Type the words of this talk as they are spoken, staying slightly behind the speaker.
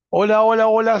Hola, hola,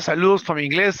 hola, saludos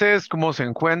ingleses, ¿cómo se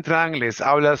encuentran? Les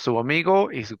habla su amigo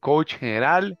y su coach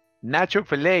general, Nacho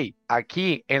Feley,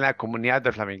 aquí en la comunidad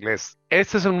de Flaminglés.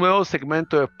 Este es un nuevo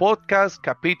segmento de podcast,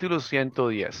 capítulo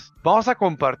 110. Vamos a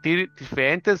compartir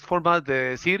diferentes formas de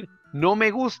decir no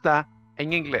me gusta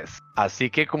en inglés. Así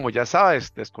que como ya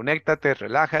sabes, desconéctate,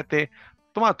 relájate,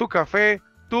 toma tu café,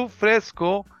 tu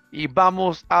fresco y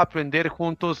vamos a aprender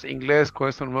juntos inglés con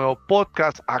este nuevo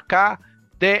podcast acá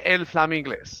de El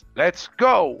Flaminglés. Let's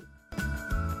go.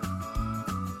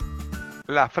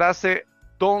 La frase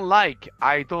don't like,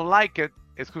 I don't like it,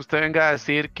 es que usted venga a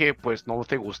decir que pues no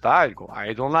te gusta algo.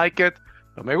 I don't like it,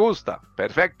 no me gusta.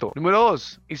 Perfecto. Número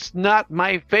dos, it's not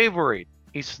my favorite.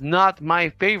 It's not my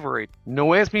favorite.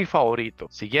 No es mi favorito.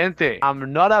 Siguiente,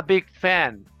 I'm not a big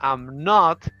fan. I'm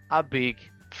not a big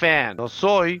fan. No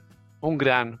soy un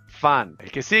gran fan.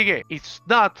 El que sigue, it's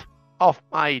not of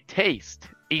my taste.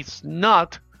 It's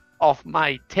not of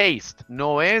my taste.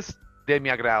 No es de mi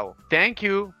agrado. Thank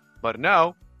you, but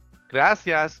no.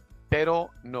 Gracias, pero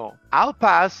no. I'll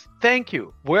pass, thank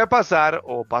you. Voy a pasar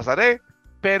o pasaré,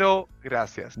 pero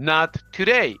gracias. Not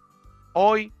today.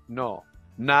 Hoy no.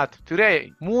 Not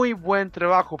today. Muy buen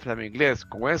trabajo, Flaminglés.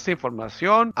 Con esta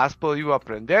información has podido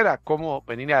aprender a cómo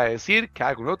venir a decir que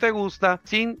algo no te gusta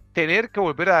sin tener que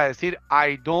volver a decir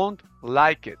I don't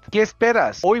like it. ¿Qué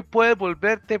esperas? Hoy puedes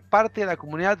volverte parte de la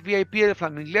comunidad VIP de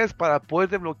Flaminglés para poder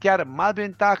desbloquear más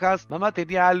ventajas, más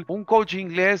material, un coach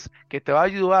inglés que te va a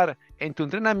ayudar en tu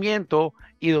entrenamiento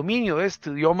y dominio de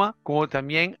este idioma, como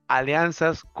también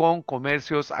alianzas con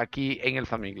comercios aquí en el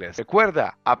Flaminglés.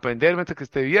 Recuerda, aprender mientras que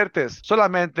te diviertes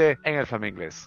solamente en el Flaminglés.